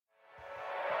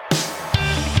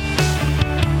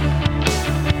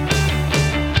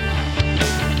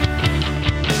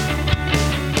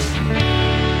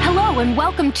and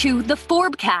welcome to the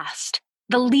FORBcast,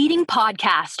 the leading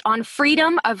podcast on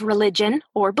freedom of religion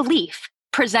or belief,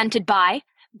 presented by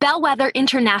Bellwether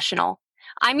International.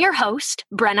 I'm your host,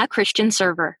 Brenna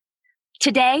Christen-Server.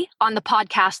 Today, on the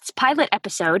podcast's pilot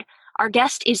episode, our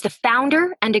guest is the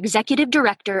founder and executive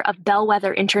director of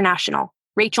Bellwether International,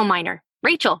 Rachel Miner.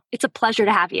 Rachel, it's a pleasure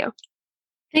to have you.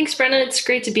 Thanks, Brenna. It's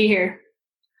great to be here.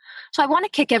 So I want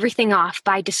to kick everything off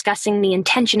by discussing the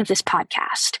intention of this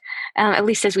podcast, at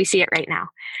least as we see it right now.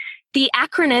 The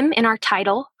acronym in our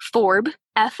title, FORB,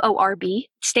 F-O-R-B,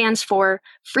 stands for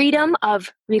Freedom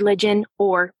of Religion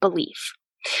or Belief.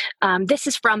 This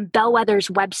is from Bellwether's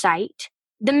website.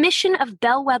 The mission of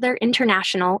Bellwether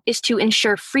International is to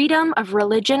ensure freedom of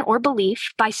religion or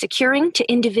belief by securing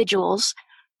to individuals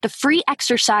the free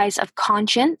exercise of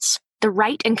conscience, the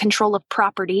right and control of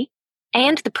property,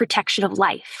 and the protection of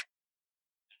life.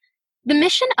 The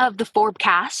mission of the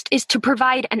FORBcast is to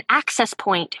provide an access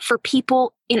point for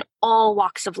people in all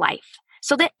walks of life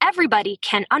so that everybody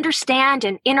can understand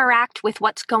and interact with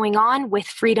what's going on with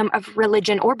freedom of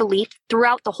religion or belief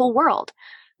throughout the whole world.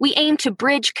 We aim to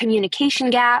bridge communication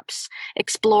gaps,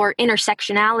 explore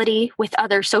intersectionality with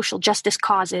other social justice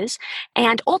causes,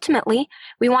 and ultimately,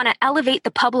 we want to elevate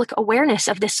the public awareness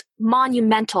of this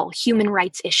monumental human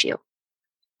rights issue.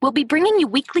 We'll be bringing you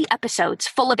weekly episodes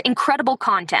full of incredible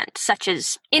content, such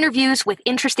as interviews with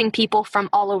interesting people from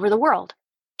all over the world.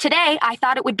 Today, I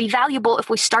thought it would be valuable if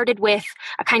we started with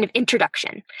a kind of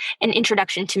introduction. An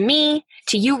introduction to me,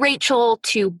 to you, Rachel,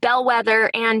 to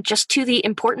Bellwether, and just to the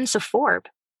importance of FORB.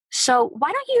 So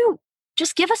why don't you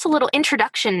just give us a little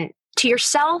introduction to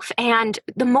yourself and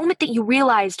the moment that you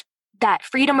realized that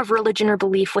freedom of religion or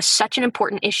belief was such an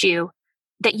important issue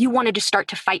that you wanted to start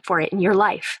to fight for it in your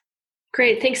life?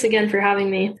 Great. Thanks again for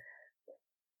having me.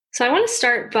 So I want to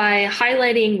start by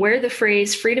highlighting where the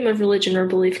phrase freedom of religion or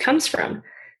belief comes from.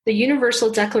 The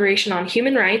Universal Declaration on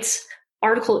Human Rights,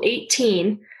 Article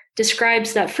 18,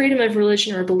 describes that freedom of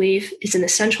religion or belief is an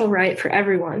essential right for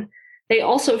everyone. They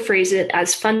also phrase it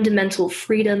as fundamental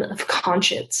freedom of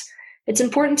conscience. It's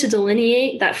important to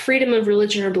delineate that freedom of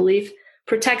religion or belief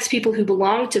protects people who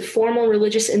belong to formal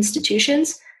religious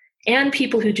institutions and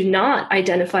people who do not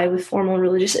identify with formal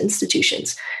religious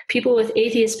institutions, people with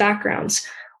atheist backgrounds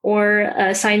or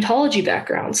Scientology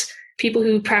backgrounds, people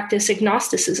who practice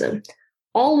agnosticism.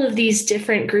 All of these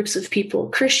different groups of people,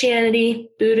 Christianity,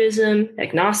 Buddhism,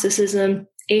 agnosticism,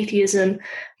 atheism,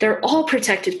 they're all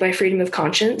protected by freedom of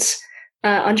conscience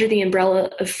under the umbrella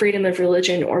of freedom of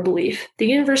religion or belief. The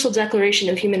Universal Declaration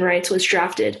of Human Rights was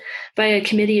drafted by a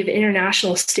committee of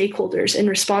international stakeholders in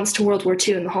response to World War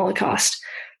II and the Holocaust.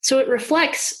 So it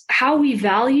reflects how we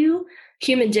value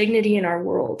human dignity in our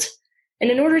world.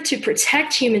 And in order to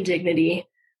protect human dignity,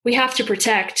 we have to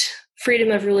protect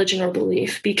freedom of religion or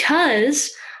belief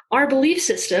because our belief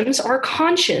systems, our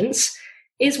conscience,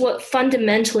 is what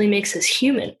fundamentally makes us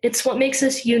human. It's what makes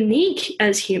us unique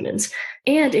as humans,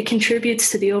 and it contributes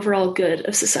to the overall good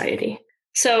of society.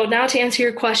 So now to answer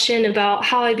your question about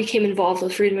how I became involved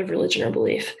with freedom of religion or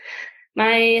belief.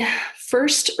 My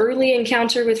first early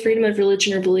encounter with freedom of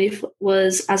religion or belief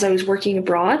was as I was working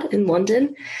abroad in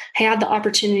London. I had the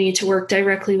opportunity to work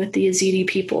directly with the Yazidi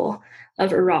people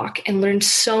of Iraq and learned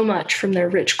so much from their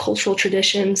rich cultural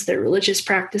traditions, their religious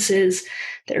practices,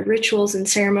 their rituals and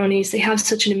ceremonies. They have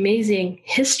such an amazing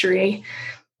history,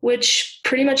 which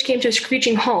pretty much came to a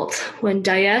screeching halt when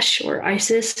Daesh or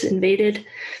ISIS invaded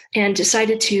and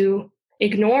decided to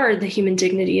ignore the human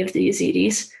dignity of the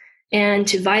Yazidis and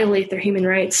to violate their human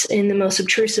rights in the most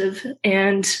obtrusive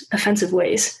and offensive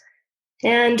ways.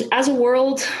 And as a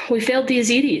world, we failed the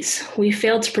Yazidis. We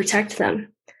failed to protect them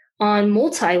on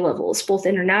multi-levels, both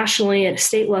internationally at a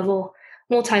state level,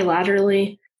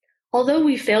 multilaterally. Although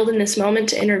we failed in this moment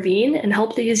to intervene and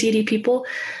help the Yazidi people,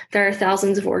 there are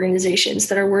thousands of organizations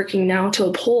that are working now to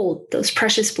uphold those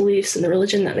precious beliefs in the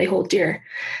religion that they hold dear.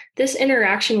 This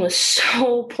interaction was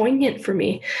so poignant for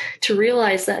me to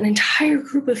realize that an entire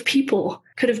group of people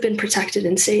could have been protected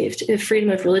and saved if freedom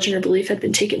of religion or belief had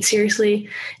been taken seriously,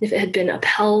 if it had been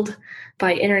upheld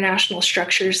by international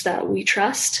structures that we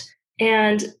trust.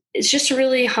 And it's just a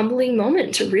really humbling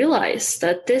moment to realize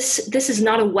that this is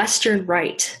not a Western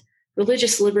right.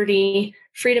 Religious liberty,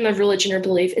 freedom of religion or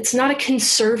belief, it's not a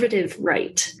conservative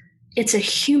right. It's a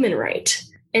human right.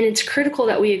 And it's critical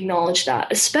that we acknowledge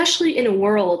that, especially in a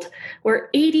world where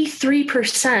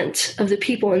 83% of the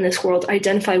people in this world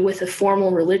identify with a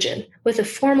formal religion, with a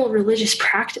formal religious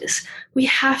practice. We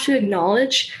have to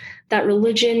acknowledge that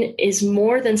religion is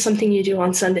more than something you do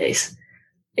on Sundays.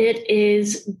 It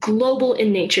is global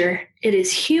in nature, it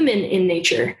is human in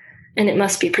nature, and it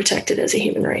must be protected as a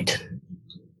human right.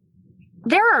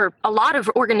 there are a lot of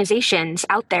organizations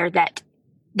out there that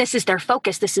this is their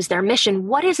focus, this is their mission.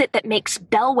 What is it that makes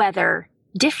Bellwether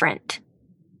different?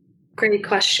 Great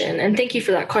question. And thank you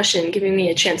for that question, giving me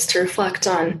a chance to reflect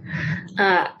on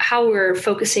how we're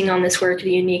focusing on this work at a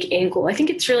unique angle. I think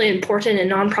it's really important in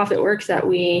nonprofit work that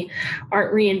we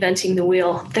aren't reinventing the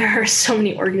wheel. There are so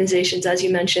many organizations, as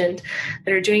you mentioned,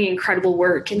 that are doing incredible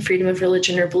work in freedom of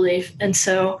religion or belief. And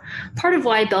so part of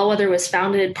why Bellwether was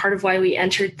founded, part of why we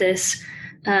entered this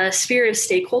sphere of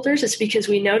stakeholders is because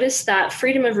we noticed that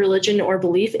freedom of religion or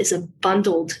belief is a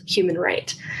bundled human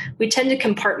right. We tend to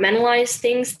compartmentalize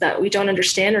things that we don't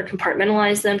understand, or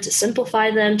compartmentalize them to simplify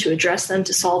them, to address them,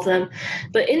 to solve them.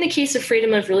 But in the case of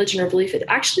freedom of religion or belief, it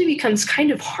actually becomes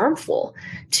kind of harmful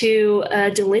to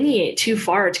delineate too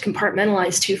far, to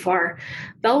compartmentalize too far.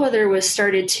 Bellwether was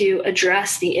started to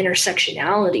address the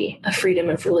intersectionality of freedom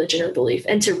of religion or belief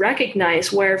and to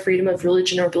recognize where freedom of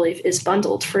religion or belief is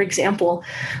bundled. For example,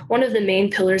 one of the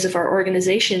main pillars of our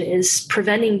organization is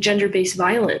preventing gender-based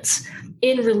violence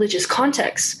in religious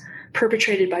contexts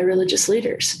perpetrated by religious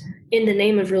leaders in the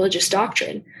name of religious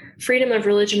doctrine. Freedom of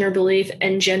religion or belief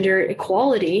and gender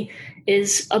equality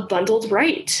is a bundled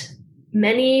right.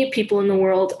 Many people in the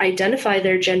world identify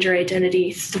their gender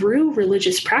identity through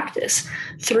religious practice,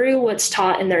 through what's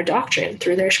taught in their doctrine,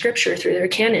 through their scripture, through their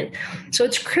canon. So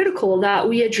it's critical that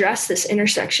we address this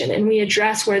intersection and we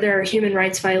address where there are human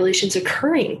rights violations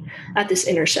occurring at this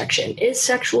intersection. Is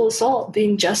sexual assault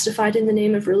being justified in the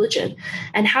name of religion?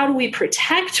 And how do we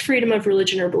protect freedom of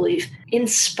religion or belief in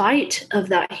spite of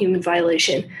that human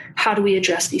violation? How do we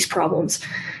address these problems?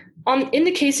 In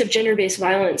the case of gender-based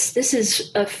violence, this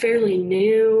is a fairly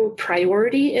new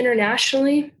priority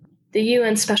internationally. The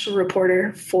UN Special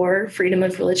Rapporteur for Freedom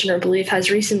of Religion or Belief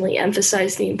has recently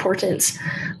emphasized the importance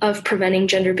of preventing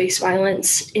gender-based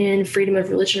violence in freedom of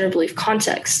religion or belief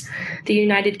contexts. The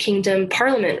United Kingdom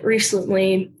Parliament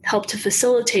recently helped to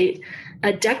facilitate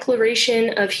a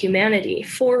declaration of humanity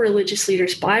for religious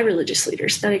leaders by religious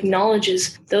leaders that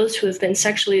acknowledges those who have been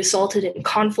sexually assaulted in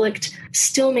conflict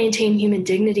still maintain human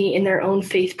dignity in their own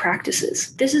faith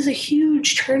practices. This is a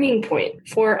huge turning point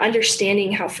for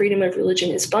understanding how freedom of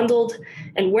religion is bundled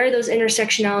and where those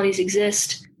intersectionalities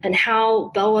exist, and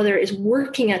how Bellwether is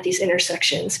working at these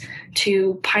intersections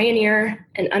to pioneer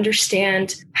and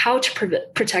understand how to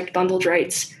protect bundled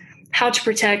rights, how to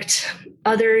protect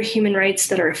other human rights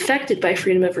that are affected by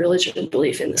freedom of religion and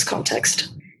belief in this context.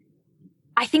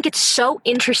 I think it's so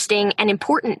interesting and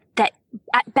important that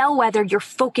at Bellwether, you're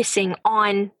focusing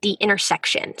on the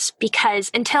intersections, because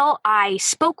until I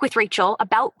spoke with Rachel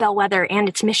about Bellwether and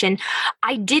its mission,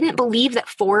 I didn't believe that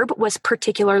FORB was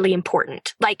particularly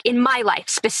important, like in my life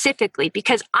specifically,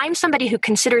 because I'm somebody who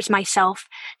considers myself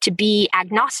to be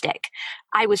agnostic.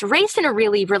 I was raised in a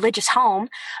really religious home,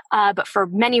 but for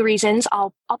many reasons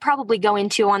I'll probably go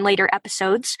into on later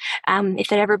episodes,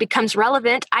 if it ever becomes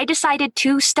relevant, I decided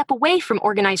to step away from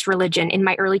organized religion in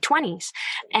my early 20s.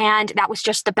 And that was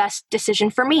just the best decision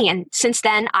for me. And since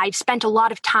then, I've spent a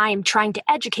lot of time trying to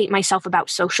educate myself about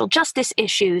social justice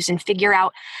issues and figure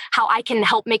out how I can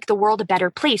help make the world a better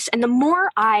place. And the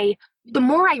more I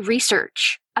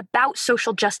research about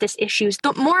social justice issues,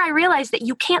 the more I realize that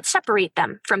you can't separate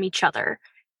them from each other.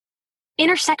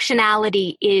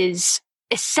 Intersectionality is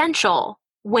essential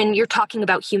when you're talking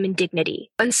about human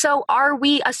dignity. And so are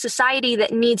we a society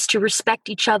that needs to respect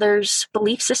each other's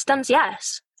belief systems?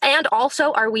 Yes. And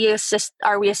also, are we a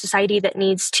society that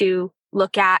needs to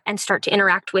look at and start to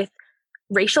interact with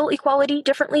racial equality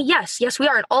differently? Yes, we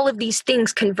are. And all of these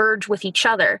things converge with each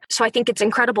other. So I think it's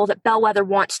incredible that Bellwether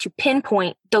wants to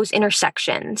pinpoint those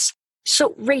intersections.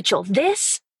 So Rachel,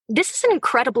 this is an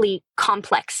incredibly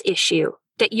complex issue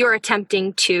that you're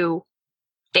attempting to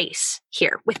face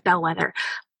here with Bellwether.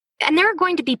 And there are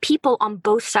going to be people on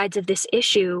both sides of this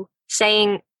issue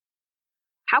saying,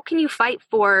 how can you fight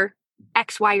for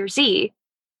X, Y, or Z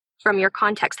from your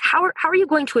context? How are you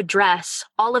going to address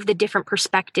all of the different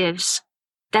perspectives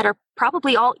that are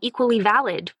probably all equally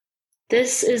valid?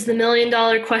 This is the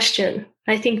million-dollar question.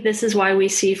 I think this is why we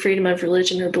see freedom of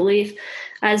religion or belief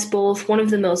as both one of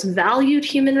the most valued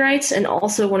human rights and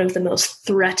also one of the most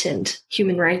threatened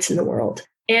human rights in the world.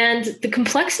 And the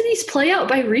complexities play out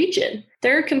by region.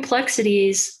 There are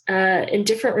complexities in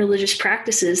different religious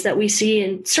practices that we see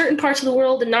in certain parts of the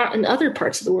world and not in other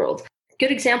parts of the world. A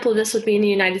good example of this would be in the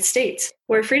United States,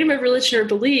 where freedom of religion or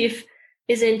belief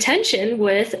is in tension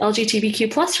with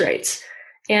LGBTQ plus rights.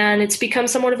 And it's become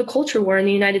somewhat of a culture war in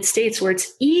the United States where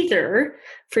it's either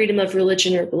freedom of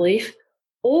religion or belief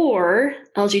or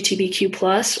LGBTQ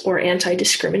plus or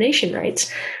anti-discrimination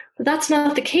rights. But that's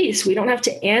not the case. We don't have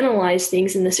to analyze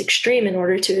things in this extreme in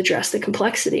order to address the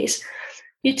complexities.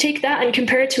 You take that and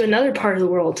compare it to another part of the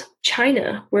world,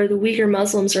 China, where the Uyghur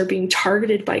Muslims are being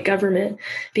targeted by government,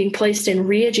 being placed in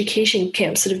re-education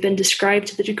camps that have been described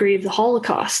to the degree of the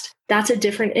Holocaust. That's a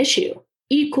different issue,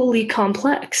 equally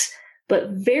complex, but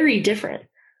very different.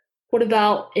 What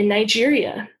about in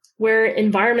Nigeria, where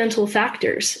environmental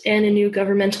factors and a new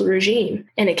governmental regime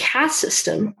and a caste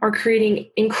system are creating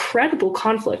incredible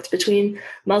conflict between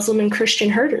Muslim and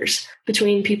Christian herders,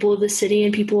 between people of the city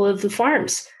and people of the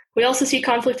farms? We also see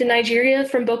conflict in Nigeria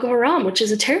from Boko Haram, which is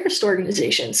a terrorist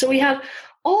organization. So we have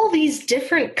all these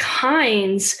different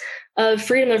kinds of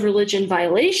freedom of religion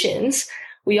violations.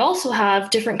 We also have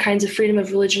different kinds of freedom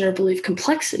of religion or belief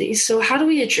complexities. So how do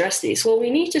we address these? Well, we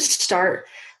need to start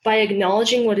by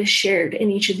acknowledging what is shared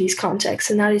in each of these contexts,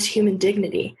 and that is human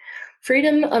dignity.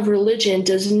 Freedom of religion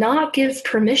does not give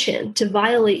permission to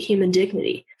violate human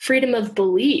dignity. Freedom of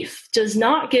belief does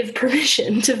not give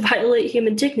permission to violate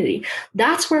human dignity.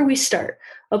 That's where we start,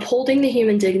 upholding the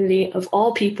human dignity of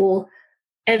all people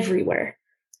everywhere.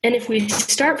 And if we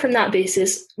start from that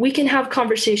basis, we can have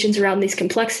conversations around these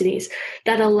complexities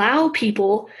that allow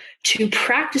people to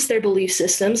practice their belief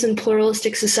systems in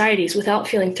pluralistic societies without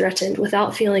feeling threatened,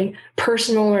 without feeling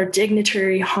personal or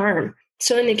dignitary harm.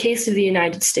 So in the case of the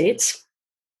United States,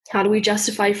 how do we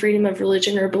justify freedom of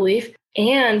religion or belief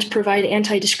and provide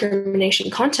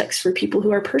anti-discrimination context for people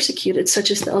who are persecuted,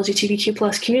 such as the LGBTQ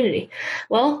plus community?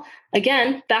 Well,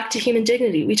 again, back to human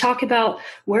dignity. We talk about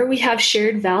where we have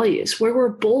shared values, where we're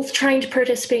both trying to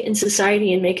participate in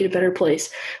society and make it a better place,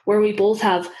 where we both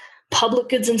have public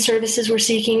goods and services we're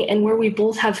seeking, and where we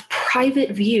both have private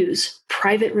views,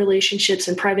 private relationships,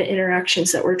 and private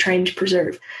interactions that we're trying to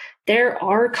preserve. There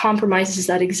are compromises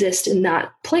that exist in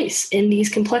that place, in these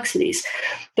complexities,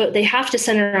 but they have to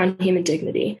center on human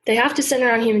dignity. They have to center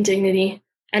on human dignity,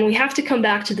 and we have to come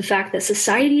back to the fact that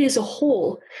society as a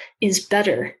whole is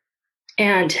better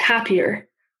and happier,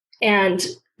 and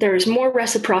there is more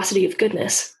reciprocity of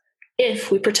goodness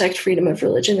if we protect freedom of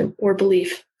religion or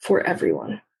belief for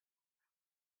everyone.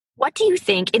 What do you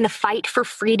think in the fight for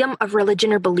freedom of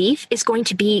religion or belief is going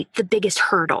to be the biggest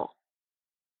hurdle?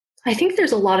 I think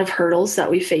there's a lot of hurdles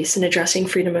that we face in addressing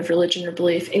freedom of religion or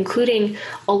belief, including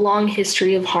a long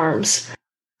history of harms.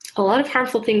 A lot of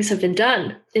harmful things have been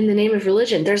done in the name of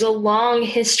religion. There's a long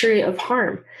history of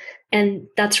harm, and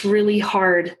that's really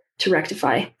hard to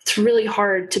rectify. It's really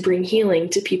hard to bring healing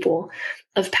to people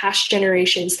of past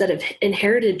generations that have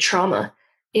inherited trauma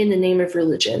in the name of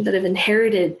religion, that have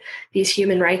inherited these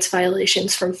human rights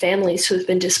violations from families who have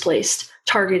been displaced,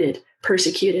 targeted,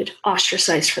 persecuted,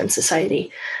 ostracized from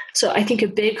society. So I think a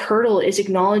big hurdle is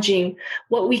acknowledging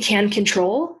what we can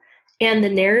control and the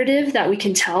narrative that we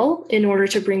can tell in order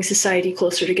to bring society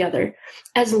closer together.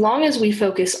 As long as we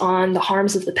focus on the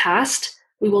harms of the past,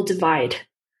 we will divide.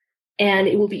 And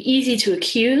it will be easy to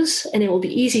accuse, and it will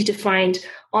be easy to find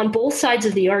on both sides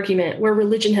of the argument where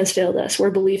religion has failed us,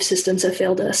 where belief systems have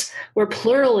failed us, where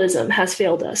pluralism has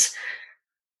failed us.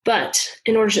 But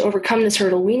in order to overcome this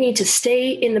hurdle, we need to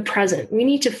stay in the present. We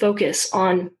need to focus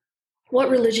on what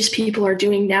religious people are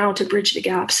doing now to bridge the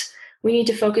gaps. We need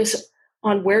to focus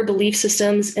on where belief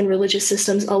systems and religious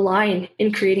systems align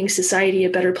in creating society a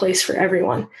better place for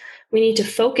everyone. We need to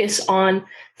focus on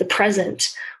the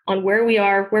present, on where we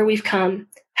are, where we've come,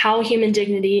 how human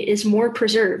dignity is more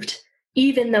preserved,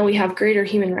 even though we have greater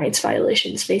human rights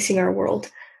violations facing our world.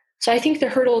 So I think the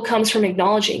hurdle comes from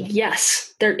acknowledging,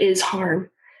 yes, there is harm.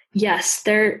 Yes,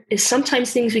 there is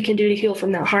sometimes things we can do to heal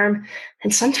from that harm,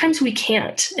 and sometimes we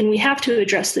can't, and we have to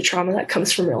address the trauma that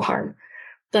comes from real harm.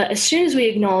 But as soon as we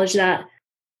acknowledge that,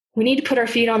 we need to put our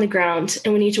feet on the ground,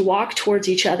 and we need to walk towards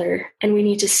each other, and we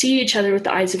need to see each other with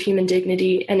the eyes of human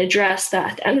dignity and address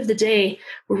that at the end of the day,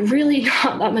 we're really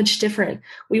not that much different.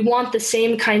 We want the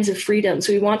same kinds of freedoms.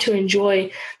 We want to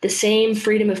enjoy the same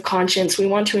freedom of conscience. We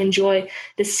want to enjoy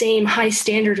the same high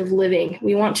standard of living.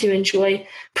 We want to enjoy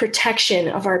protection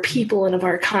of our people and of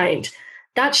our kind.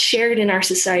 That's shared in our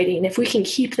society. And if we can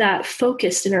keep that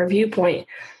focused in our viewpoint,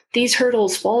 these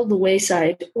hurdles fall to the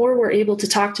wayside, or we're able to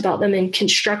talk about them in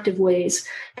constructive ways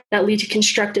that lead to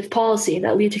constructive policy,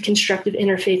 that lead to constructive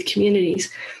interfaith communities,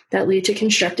 that lead to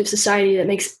constructive society that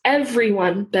makes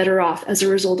everyone better off as a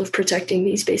result of protecting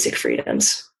these basic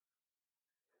freedoms.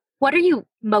 What are you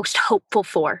most hopeful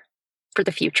for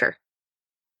the future?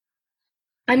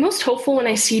 I'm most hopeful when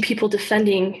I see people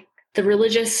defending the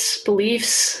religious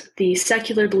beliefs, the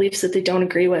secular beliefs that they don't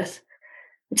agree with.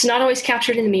 It's not always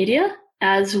captured in the media,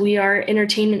 as we are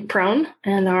entertainment prone,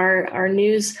 and our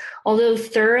news, although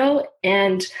thorough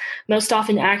and most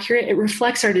often accurate, it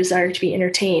reflects our desire to be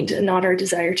entertained and not our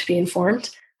desire to be informed.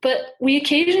 But we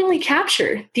occasionally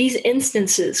capture these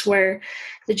instances where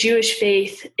the Jewish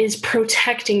faith is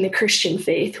protecting the Christian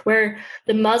faith, where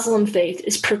the Muslim faith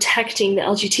is protecting the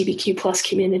LGBTQ plus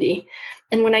community.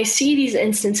 And when I see these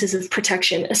instances of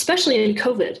protection, especially in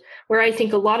COVID, where I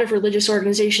think a lot of religious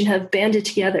organizations have banded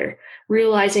together,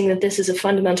 realizing that this is a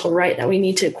fundamental right that we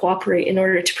need to cooperate in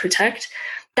order to protect,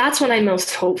 that's when I'm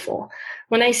most hopeful.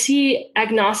 When I see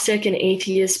agnostic and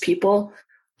atheist people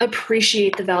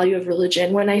appreciate the value of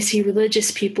religion, when I see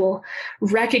religious people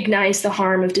recognize the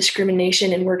harm of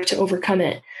discrimination and work to overcome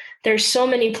it, there's so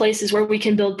many places where we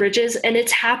can build bridges, and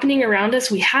it's happening around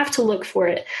us. We have to look for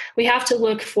it. We have to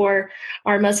look for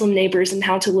our Muslim neighbors and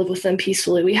how to live with them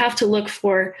peacefully. We have to look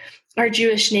for our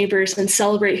Jewish neighbors and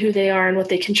celebrate who they are and what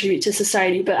they contribute to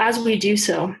society. But as we do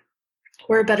so,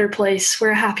 we're a better place, we're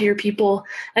a happier people,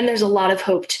 and there's a lot of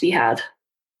hope to be had.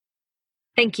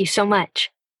 Thank you so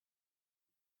much.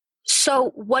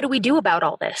 So what do we do about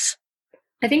all this?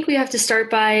 I think we have to start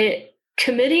by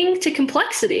committing to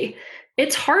complexity.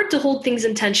 It's hard to hold things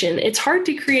in tension. It's hard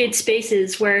to create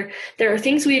spaces where there are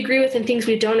things we agree with and things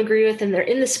we don't agree with, and they're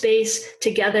in the space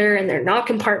together, and they're not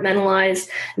compartmentalized,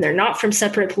 and they're not from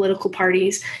separate political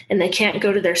parties, and they can't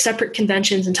go to their separate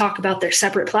conventions and talk about their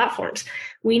separate platforms.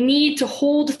 We need to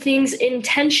hold things in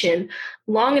tension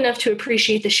long enough to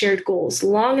appreciate the shared goals,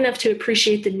 long enough to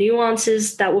appreciate the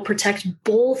nuances that will protect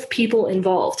both people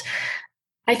involved.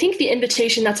 I think the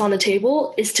invitation that's on the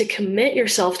table is to commit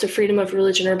yourself to freedom of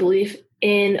religion or belief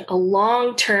in a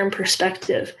long-term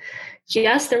perspective.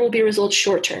 Yes, there will be results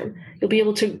short-term. You'll be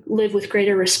able to live with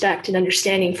greater respect and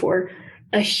understanding for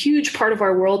a huge part of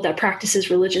our world that practices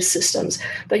religious systems,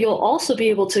 but you'll also be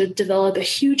able to develop a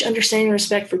huge understanding and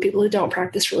respect for people who don't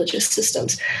practice religious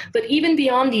systems. But even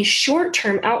beyond these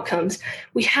short-term outcomes,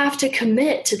 we have to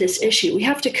commit to this issue. We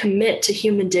have to commit to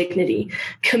human dignity,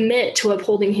 commit to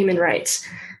upholding human rights.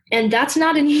 And that's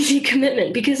not an easy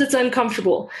commitment because it's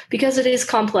uncomfortable, because it is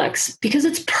complex, because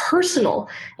it's personal,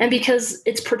 and because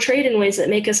it's portrayed in ways that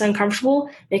make us uncomfortable,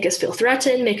 make us feel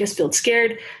threatened, make us feel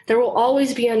scared. There will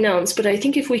always be unknowns. But I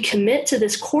think if we commit to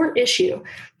this core issue,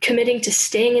 committing to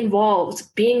staying involved,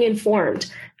 being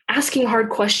informed, asking hard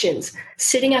questions,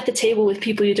 sitting at the table with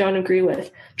people you don't agree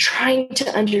with, trying to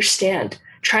understand,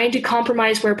 trying to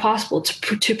compromise where possible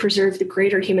to preserve the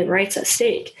greater human rights at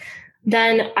stake,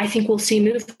 then I think we'll see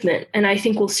movement, and I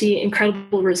think we'll see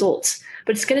incredible results.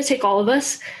 But it's going to take all of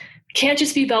us. Can't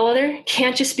just be Bellwether,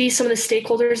 can't just be some of the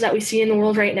stakeholders that we see in the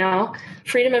world right now.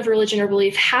 Freedom of religion or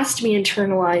belief has to be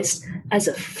internalized as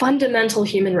a fundamental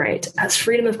human right, as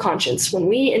freedom of conscience. When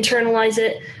we internalize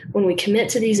it, when we commit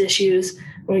to these issues,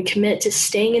 when we commit to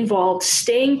staying involved,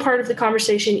 staying part of the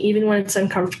conversation even when it's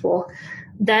uncomfortable,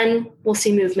 then we'll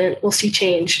see movement, we'll see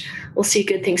change, we'll see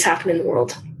good things happen in the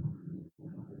world.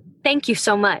 Thank you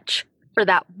so much for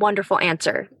that wonderful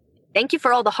answer. Thank you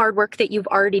for all the hard work that you've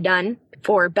already done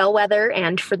for Bellwether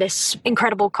and for this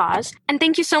incredible cause. And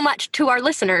thank you so much to our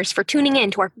listeners for tuning in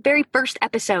to our very first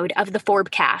episode of the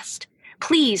FORBcast.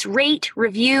 Please rate,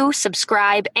 review,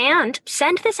 subscribe, and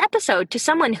send this episode to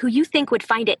someone who you think would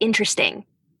find it interesting.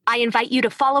 I invite you to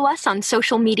follow us on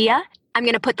social media. I'm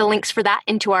going to put the links for that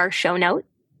into our show note.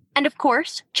 And of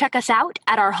course, check us out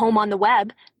at our home on the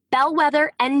web,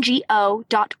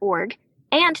 bellwetherngo.org,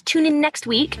 and tune in next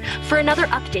week for another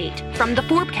update from the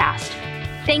FORBcast.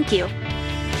 Thank you.